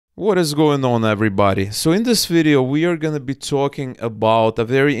What is going on, everybody? So in this video, we are going to be talking about a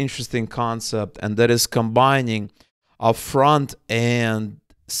very interesting concept, and that is combining a front-end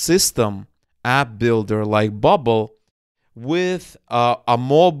system app builder like Bubble with a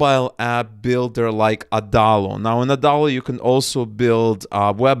mobile app builder like Adalo. Now in Adalo, you can also build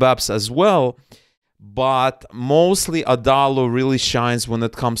web apps as well, but mostly Adalo really shines when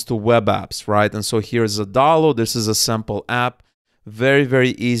it comes to web apps, right? And so here's Adalo. This is a sample app. Very,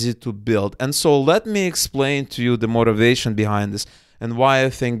 very easy to build. And so let me explain to you the motivation behind this and why I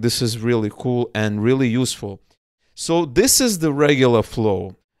think this is really cool and really useful. So this is the regular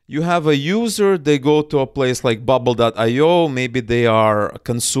flow. You have a user, they go to a place like bubble.io, maybe they are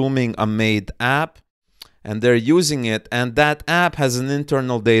consuming a made app and they're using it, and that app has an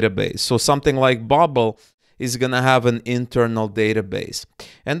internal database. So something like Bubble is going to have an internal database.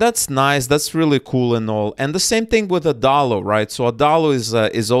 And that's nice, that's really cool and all. And the same thing with Adalo, right? So Adalo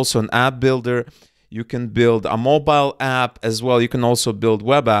is also an app builder. You can build a mobile app as well. You can also build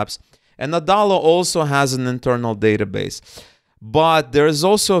web apps. And Adalo also has an internal database. But there is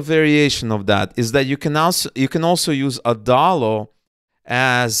also a variation of that, is that you can also use Adalo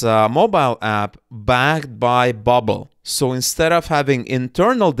as a mobile app backed by Bubble. So instead of having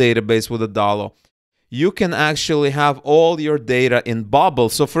internal database with Adalo, you can actually have all your data in Bubble.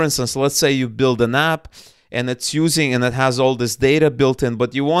 So for instance, let's say you build an app and it has all this data built in,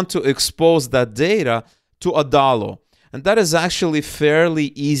 but you want to expose that data to Adalo. And that is actually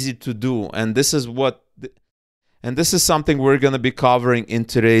fairly easy to do. And this is something we're going to be covering in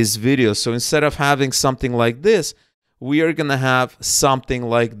today's video. So instead of having something like this, we are going to have something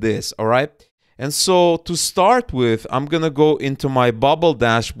like this, all right? And so to start with, I'm going to go into my Bubble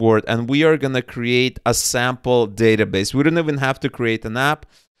dashboard and we are going to create a sample database. We don't even have to create an app.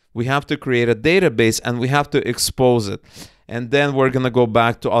 We have to create a database and we have to expose it. And then we're going to go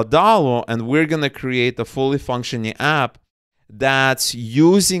back to Adalo and we're going to create a fully functioning app that's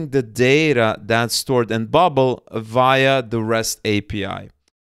using the data that's stored in Bubble via the REST API.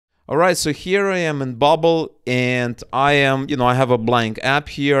 All right, so here I am in Bubble and I have a blank app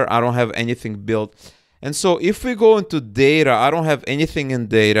here. I don't have anything built. And so if we go into data, I don't have anything in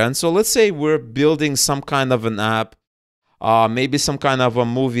data. And so let's say we're building some kind of an app, maybe some kind of a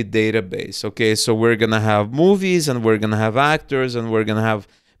movie database. Okay, so we're going to have movies and we're going to have actors and we're going to have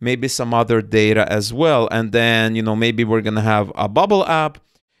maybe some other data as well. And then, maybe we're going to have a Bubble app.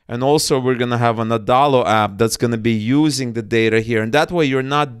 And also we're going to have an Adalo app that's going to be using the data here. And that way you're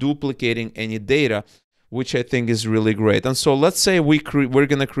not duplicating any data, which I think is really great. And so let's say we're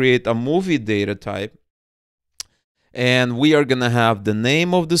going to create a movie data type. And we are going to have the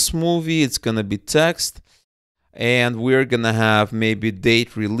name of this movie. It's going to be text. And we're going to have maybe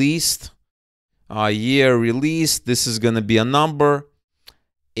date released, year released. This is going to be a number.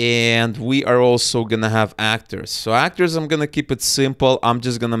 And we are also going to have actors. So actors, I'm going to keep it simple. I'm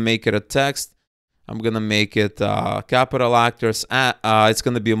just going to make it a text. I'm going to make it capital actors. It's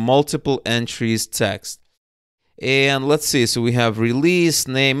going to be a multiple entries text. And let's see. So we have release,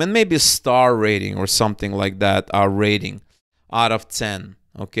 name, and maybe a star rating or something like that. Our rating out of 10.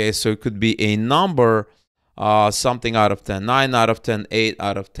 Okay, so it could be a number, something out of 10, 9 out of 10, 8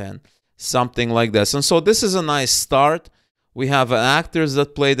 out of 10, something like this. And so this is a nice start. We have actors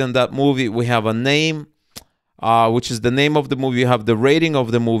that played in that movie. We have a name, which is the name of the movie. We have the rating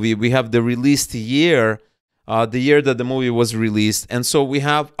of the movie. We have the released year, the year that the movie was released. And so we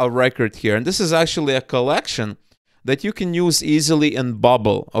have a record here. And this is actually a collection that you can use easily in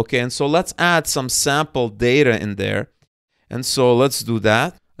Bubble. Okay, and so let's add some sample data in there. And so let's do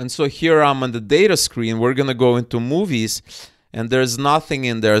that. And so here I'm on the data screen. We're going to go into movies, and there's nothing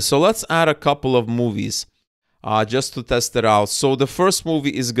in there. So let's add a couple of movies. Just to test it out. So the first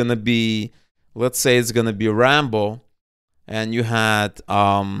movie is going to be, let's say it's going to be Rambo. And you had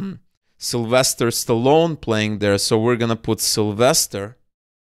Sylvester Stallone playing there. So we're going to put Sylvester.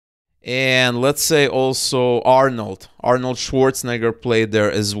 And let's say also Arnold Schwarzenegger played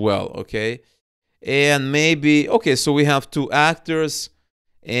there as well. Okay. And maybe, okay, so we have two actors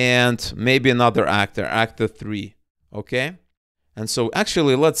and maybe another actor, actor 3. Okay. And so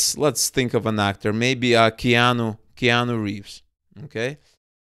actually, let's think of an actor, maybe Keanu Reeves, okay?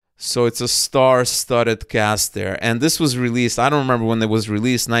 So it's a star-studded cast there. And this was released, I don't remember when it was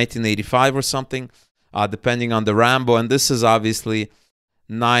released, 1985 or something, depending on the Rambo. And this is obviously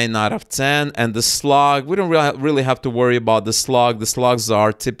 9 out of 10. And the slug, we don't really have to worry about the slug. The slugs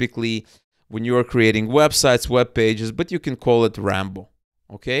are typically when you are creating websites, web pages, but you can call it Rambo,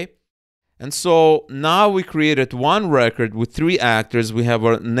 okay? And so now we created one record with 3 actors. We have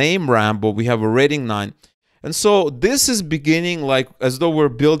a name Rambo, we have a rating 9, And so this is beginning like as though we're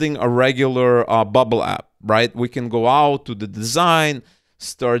building a regular bubble app, right? We can go out to the design,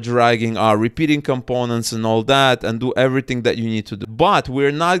 start dragging repeating components and all that, and do everything that you need to do. But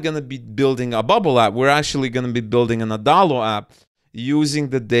we're not going to be building a bubble app. We're actually going to be building an Adalo app using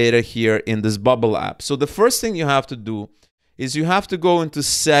the data here in this bubble app. So the first thing you have to do is you have to go into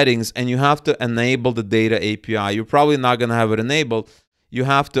settings and you have to enable the data API. You're probably not going to have it enabled. You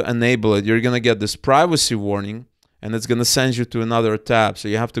have to enable it. You're going to get this privacy warning, and it's going to send you to another tab. So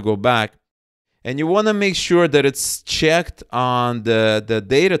you have to go back. And you want to make sure that it's checked on the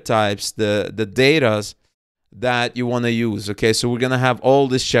data types, the datas that you want to use. Okay, so we're going to have all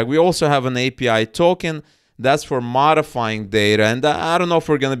this checked. We also have an API token. That's for modifying data. And I don't know if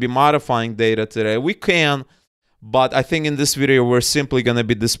we're going to be modifying data today. We can, but I think in this video, we're simply going to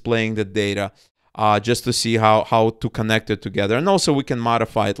be displaying the data just to see how to connect it together. And also we can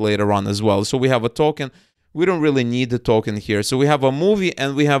modify it later on as well. So we have a token. We don't really need the token here. So we have a movie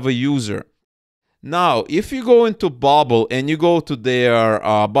and we have a user. Now, if you go into Bubble and you go to their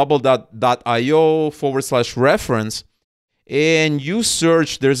bubble.io/reference and you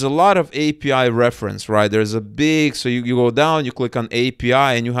search, there's a lot of API reference, right? There's a big, so you go down, you click on API,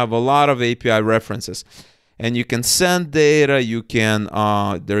 and you have a lot of API references. And you can send data, you can,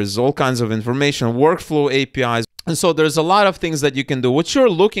 there's all kinds of information, workflow APIs. And so there's a lot of things that you can do. What you're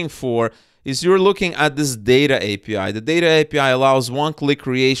looking for is you're looking at this data API. The data API allows one-click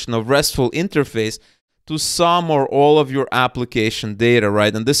creation of RESTful interface to some or all of your application data,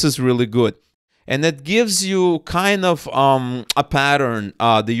 right? And this is really good. And it gives you kind of a pattern,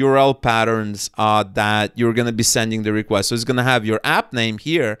 the URL patterns that you're going to be sending the request. So it's going to have your app name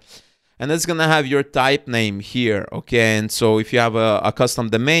here, and it's going to have your type name here, okay? And so if you have a custom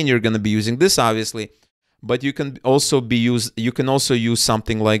domain, you're going to be using this, obviously. But you can also use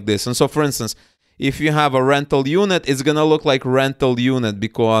something like this. And so, for instance, if you have a rental unit, it's going to look like rental unit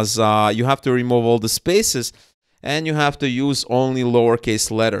because you have to remove all the spaces and you have to use only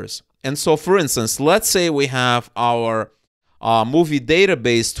lowercase letters. And so, for instance, let's say we have our movie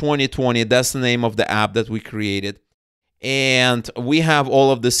database 2020. That's the name of the app that we created. And we have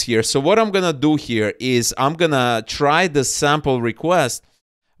all of this here. So what I'm going to do here is I'm going to try the sample request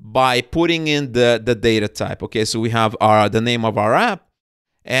by putting in the data type. Okay, so we have the name of our app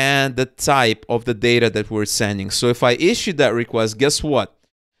and the type of the data that we're sending. So if I issue that request, guess what?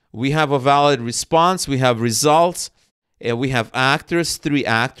 We have a valid response, we have results, and we have actors, 3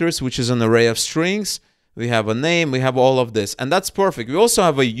 actors, which is an array of strings. We have a name, we have all of this, and that's perfect. We also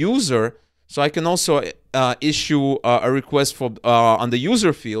have a user, so I can also issue a request for on the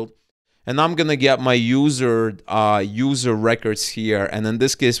user field. And I'm going to get my user records here. And in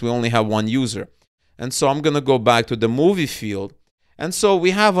this case, we only have one user. And so I'm going to go back to the movie field. And so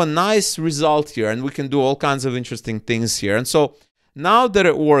we have a nice result here. And we can do all kinds of interesting things here. And so now that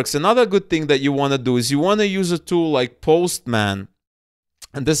it works, another good thing that you want to do is you want to use a tool like Postman.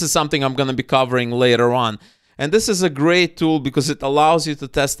 And this is something I'm going to be covering later on. And this is a great tool because it allows you to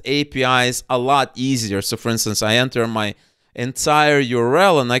test APIs a lot easier. So for instance, I enter my entire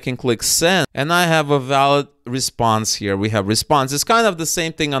URL and I can click send and I have a valid response here. We have response. It's kind of the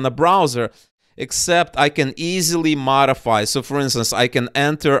same thing on the browser, except I can easily modify. So for instance, I can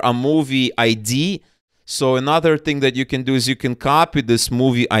enter a movie ID. So another thing that you can do is you can copy this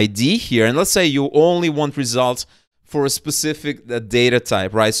movie ID here. And let's say you only want results for a specific data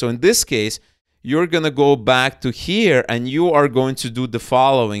type, right? So in this case, you're going to go back to here and you are going to do the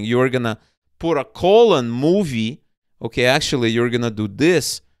following. You're going to put a colon movie. Okay, actually, you're going to do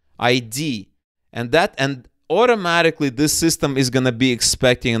this ID, and automatically this system is going to be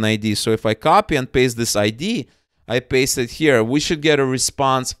expecting an ID. So if I copy and paste this ID, I paste it here, we should get a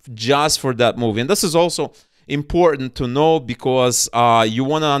response just for that movie. And this is also important to know because you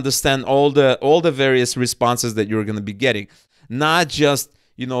want to understand all the various responses that you're going to be getting, not just,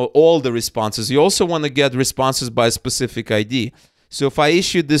 you know, all the responses. You also want to get responses by a specific ID. So if I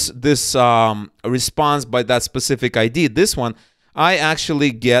issue this response by that specific ID, this one, I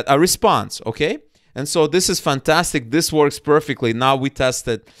actually get a response, okay? And so this is fantastic. This works perfectly. Now we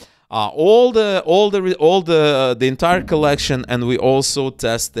tested the entire collection, and we also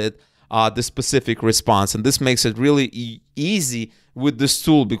tested the specific response. And this makes it really easy with this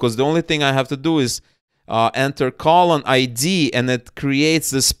tool because the only thing I have to do is enter colon ID, and it creates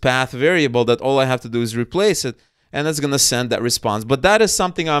this path variable that all I have to do is replace it. And it's going to send that response. But that is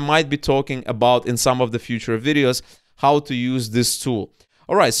something I might be talking about in some of the future videos, how to use this tool.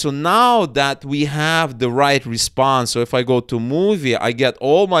 All right, so now that we have the right response, so if I go to movie, I get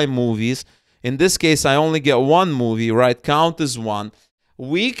all my movies. In this case, I only get one movie, right? Count as one.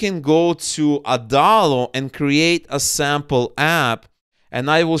 we can go to Adalo and create a sample app,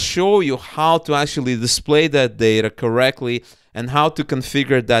 and I will show you how to actually display that data correctly and how to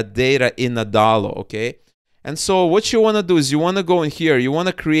configure that data in Adalo, okay? And so what you want to do is you want to go in here, you want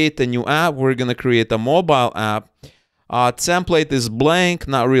to create a new app. We're going to create a mobile app. Template is blank,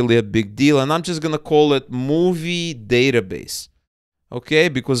 not really a big deal, and I'm just going to call it movie database, okay?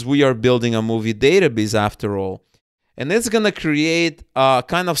 Because we are building a movie database after all. And it's going to create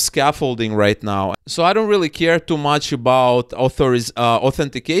kind of scaffolding right now. So I don't really care too much about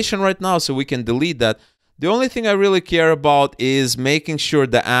authentication right now, so we can delete that. The only thing I really care about is making sure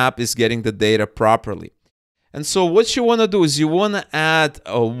the app is getting the data properly. And so what you want to do is you want to add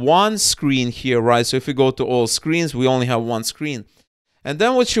one screen here, right? So if we go to all screens, we only have one screen. And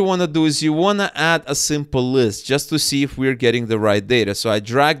then what you want to do is you want to add a simple list just to see if we're getting the right data. So I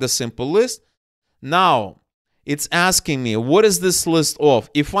drag the simple list. Now, it's asking me, what is this list of?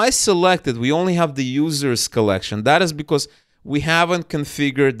 If I select it, we only have the users collection. That is because we haven't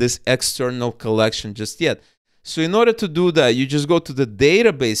configured this external collection just yet. So in order to do that, you just go to the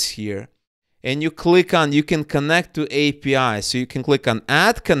database here, and you click on, you can connect to API. So you can click on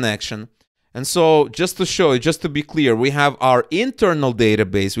add connection. And so just to show you, just to be clear, we have our internal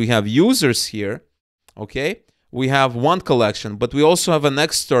database. We have users here, okay? We have one collection, but we also have an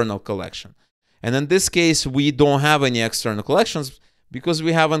external collection. And in this case, we don't have any external collections because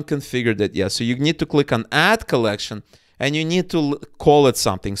we haven't configured it yet. So you need to click on add collection and you need to call it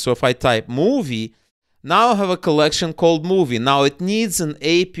something. So if I type movie, now I have a collection called movie. Now it needs an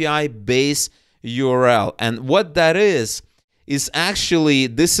API-based URL. And what that is actually,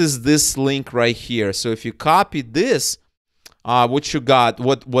 this is this link right here. So if you copy this, what you got,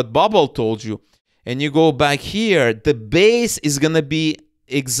 what Bubble told you, and you go back here, the base is going to be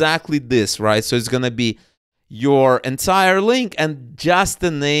exactly this, right? So it's going to be your entire link and just the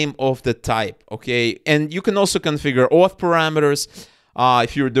name of the type, okay? And you can also configure auth parameters.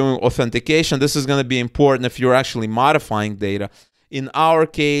 If you're doing authentication, this is going to be important if you're actually modifying data. In our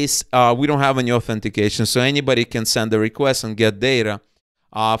case, we don't have any authentication, so anybody can send a request and get data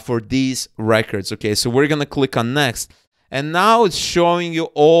for these records. Okay, so we're going to click on next. And now it's showing you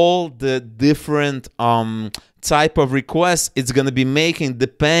all the different type of requests it's going to be making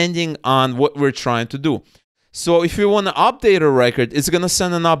depending on what we're trying to do. So if you want to update a record, it's going to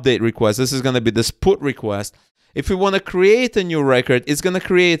send an update request. This is going to be this put request. If we want to create a new record, it's going to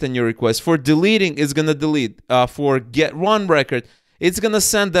create a new request. For deleting, it's going to delete. For get one record, it's going to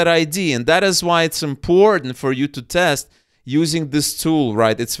send that ID. And that is why it's important for you to test using this tool,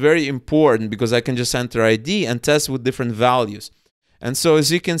 right? It's very important because I can just enter ID and test with different values. And so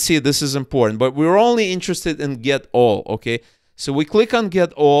as you can see, this is important. But we're only interested in get all, okay? So we click on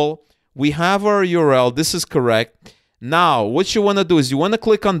get all. We have our URL. This is correct. Now, what you want to do is you want to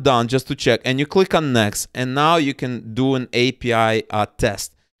click on done just to check, and you click on next, and now you can do an API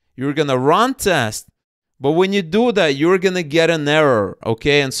test. You're going to run test, but when you do that, you're going to get an error,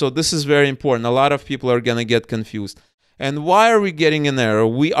 okay? And so this is very important. A lot of people are going to get confused. And why are we getting an error?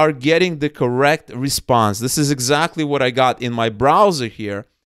 We are getting the correct response. This is exactly what I got in my browser here.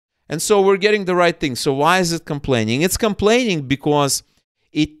 And so we're getting the right thing. So why is it complaining? It's complaining because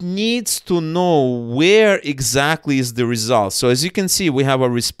it needs to know where exactly is the result. So as you can see, we have a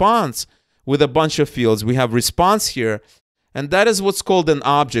response with a bunch of fields. We have response here, and that is what's called an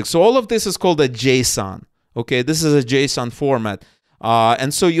object. So all of this is called a JSON. Okay, this is a JSON format.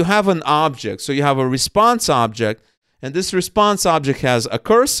 And so you have an object. So you have a response object, and this response object has a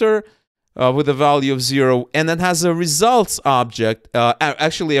cursor with a value of 0, and it has a results object,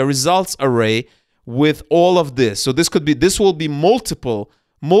 actually a results array with all of this. So this will be multiple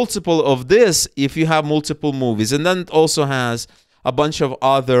of this if you have multiple movies. And then it also has a bunch of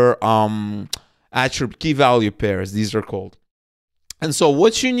other attribute key value pairs, these are called. And so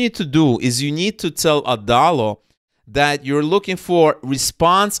what you need to do is you need to tell Adalo that you're looking for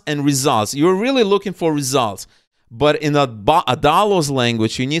response and results. You're really looking for results. But in Adalo's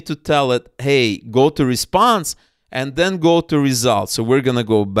language, you need to tell it, hey, go to response and then go to results. So we're going to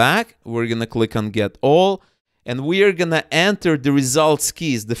go back. We're going to click on get all. And we are going to enter the results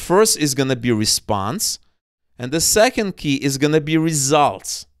keys. The first is going to be response. And the second key is going to be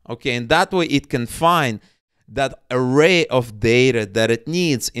results. Okay, and that way it can find that array of data that it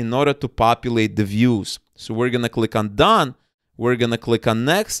needs in order to populate the views. So we're going to click on done. We're going to click on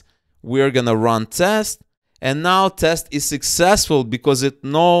next. We're going to run test. And now test is successful because it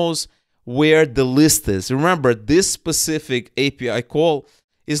knows where the list is. Remember, this specific API call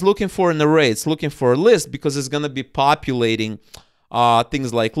is looking for an array. It's looking for a list because it's going to be populating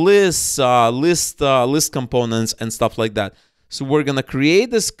things like lists, list components, and stuff like that. So we're going to create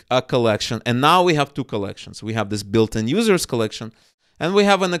this collection, and now we have two collections. We have this built-in users collection, and we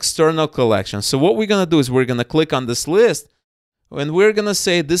have an external collection. So what we're going to do is we're going to click on this list, and we're going to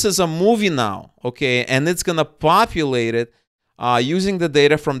say this is a movie now, okay? And it's going to populate it using the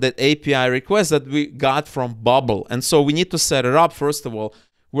data from that API request that we got from Bubble. And so we need to set it up. First of all,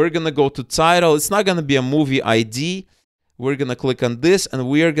 we're going to go to title. It's not going to be a movie ID. We're going to click on this, and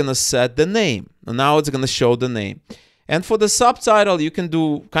we are going to set the name. And now it's going to show the name. And for the subtitle, you can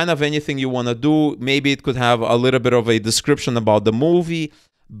do kind of anything you want to do. Maybe it could have a little bit of a description about the movie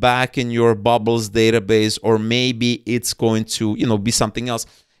back in your Bubbles database, or maybe it's going to, be something else.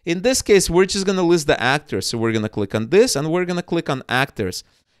 In this case, we're just going to list the actors. So we're going to click on this, and we're going to click on actors.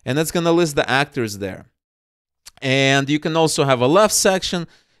 And it's going to list the actors there. And you can also have a left section.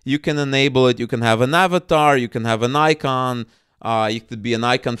 You can enable it. You can have an avatar. You can have an icon. It could be an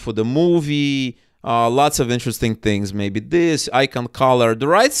icon for the movie. Lots of interesting things. Maybe this icon color. The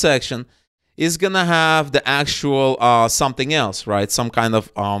right section is gonna have the actual something else, right? Some kind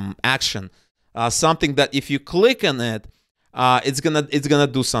of action, something that if you click on it, it's gonna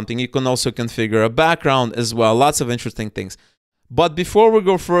do something. You can also configure a background as well. Lots of interesting things. But before we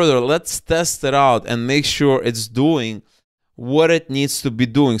go further, let's test it out and make sure it's doing what it needs to be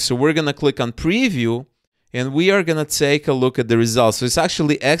doing. So we're gonna click on preview, and we are going to take a look at the results. So it's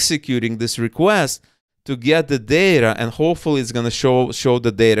actually executing this request to get the data, and hopefully it's going to show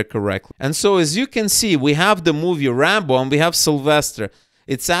the data correctly. And so as you can see, we have the movie Rambo and we have Sylvester.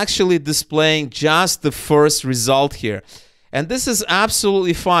 It's actually displaying just the first result here. And this is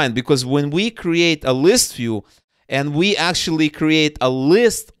absolutely fine, because when we create a list view and we actually create a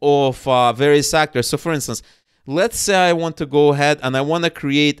list of various actors. So for instance, let's say I want to go ahead and I want to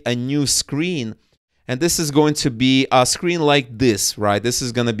create a new screen. And this is going to be a screen like this, right? This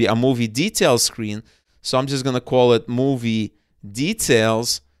is going to be a movie details screen. So I'm just going to call it movie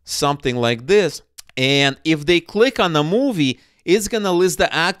details, something like this. And if they click on the movie, it's going to list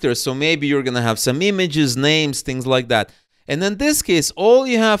the actors. So maybe you're going to have some images, names, things like that. And in this case, all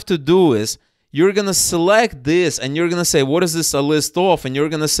you have to do is you're going to select this, and you're going to say, what is this a list of? And you're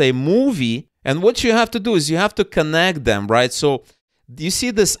going to say movie. And what you have to do is you have to connect them, right? So you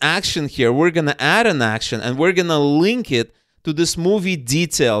see this action here. We're going to add an action, and we're going to link it to this movie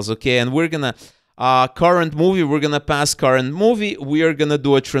details, okay? And we're going to, current movie, we're going to pass current movie. We are going to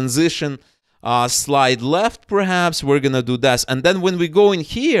do a transition slide left, perhaps. We're going to do this. And then when we go in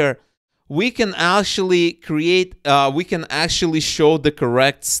here, we can actually create, we can actually show the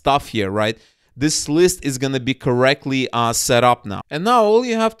correct stuff here, right? This list is going to be correctly set up now. And now all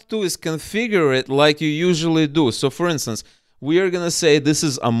you have to do is configure it like you usually do. So for instance, we are going to say this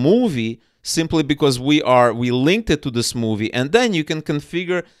is a movie simply because we linked it to this movie. And then you can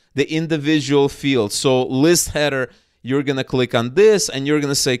configure the individual fields. So list header, you're going to click on this, and you're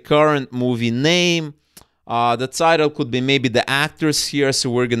going to say current movie name. The title could be maybe the actors here. So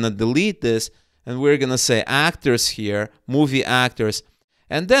we're going to delete this, and we're going to say actors here, movie actors.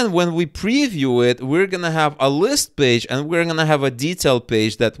 And then when we preview it, we're going to have a list page, and we're going to have a detail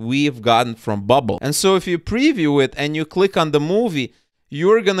page that we've gotten from Bubble. And so if you preview it and you click on the movie,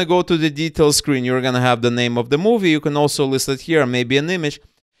 you're going to go to the detail screen. You're going to have the name of the movie. You can also list it here, maybe an image.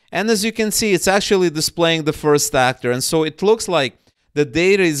 And as you can see, it's actually displaying the first actor. And so it looks like the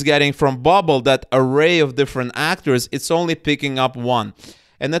data is getting from Bubble, that array of different actors, it's only picking up one.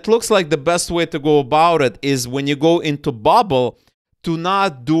 And it looks like the best way to go about it is when you go into Bubble, to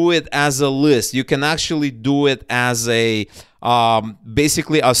not do it as a list. You can actually do it as a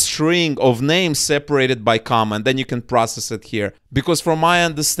basically a string of names separated by comma, and then you can process it here. Because from my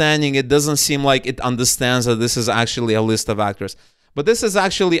understanding, it doesn't seem like it understands that this is actually a list of actors. But this is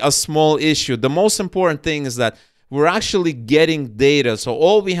actually a small issue. The most important thing is that we're actually getting data. So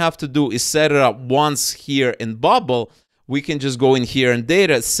all we have to do is set it up once here in Bubble. We can just go in here in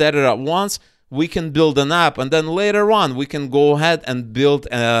data, set it up once. We can build an app, and then later on we can go ahead and build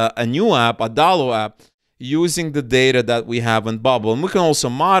a new app, Adalo app, using the data that we have in Bubble. And we can also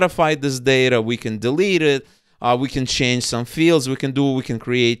modify this data. We can delete it. We can change some fields. We can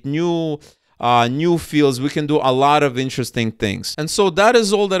create new fields. We can do a lot of interesting things. And so that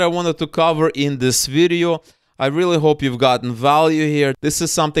is all that I wanted to cover in this video. I really hope you've gotten value here. This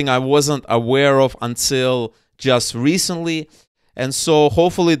is something I wasn't aware of until just recently. And so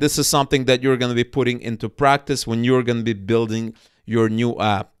hopefully this is something that you're going to be putting into practice when you're going to be building your new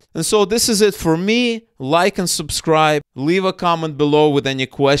app. And so this is it for me. Like and subscribe. Leave a comment below with any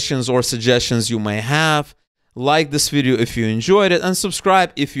questions or suggestions you may have. Like this video if you enjoyed it, and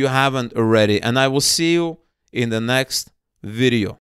subscribe if you haven't already. And I will see you in the next video.